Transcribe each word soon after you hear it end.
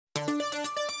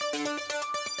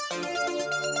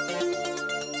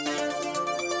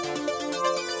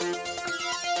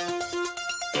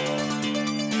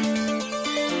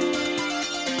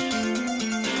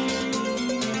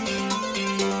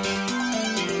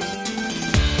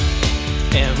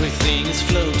Everything is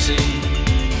floating,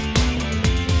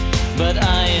 but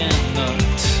I am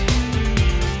not.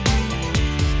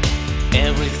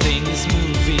 Everything is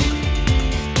moving,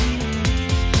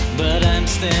 but I'm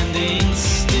standing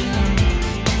still.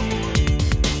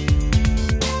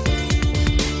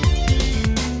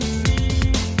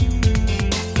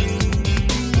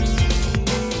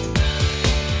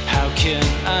 How can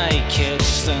I catch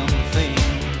something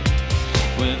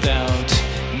without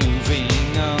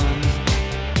moving on?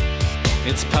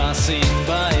 It's passing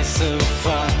by so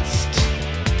fast,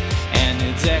 and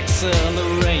it's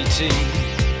accelerating.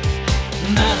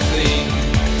 Nothing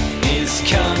is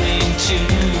coming to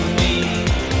me,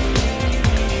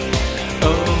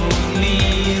 only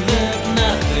that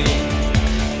nothing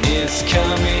is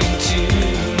coming to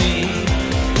me,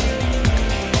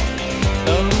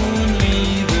 only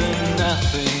the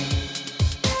nothing.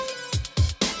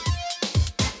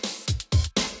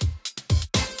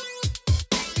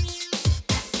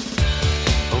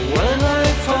 When I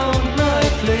found my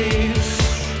place,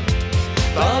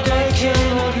 but I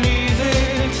cannot leave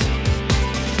it.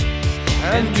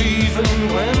 And even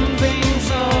when things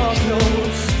are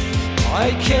close,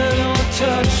 I can't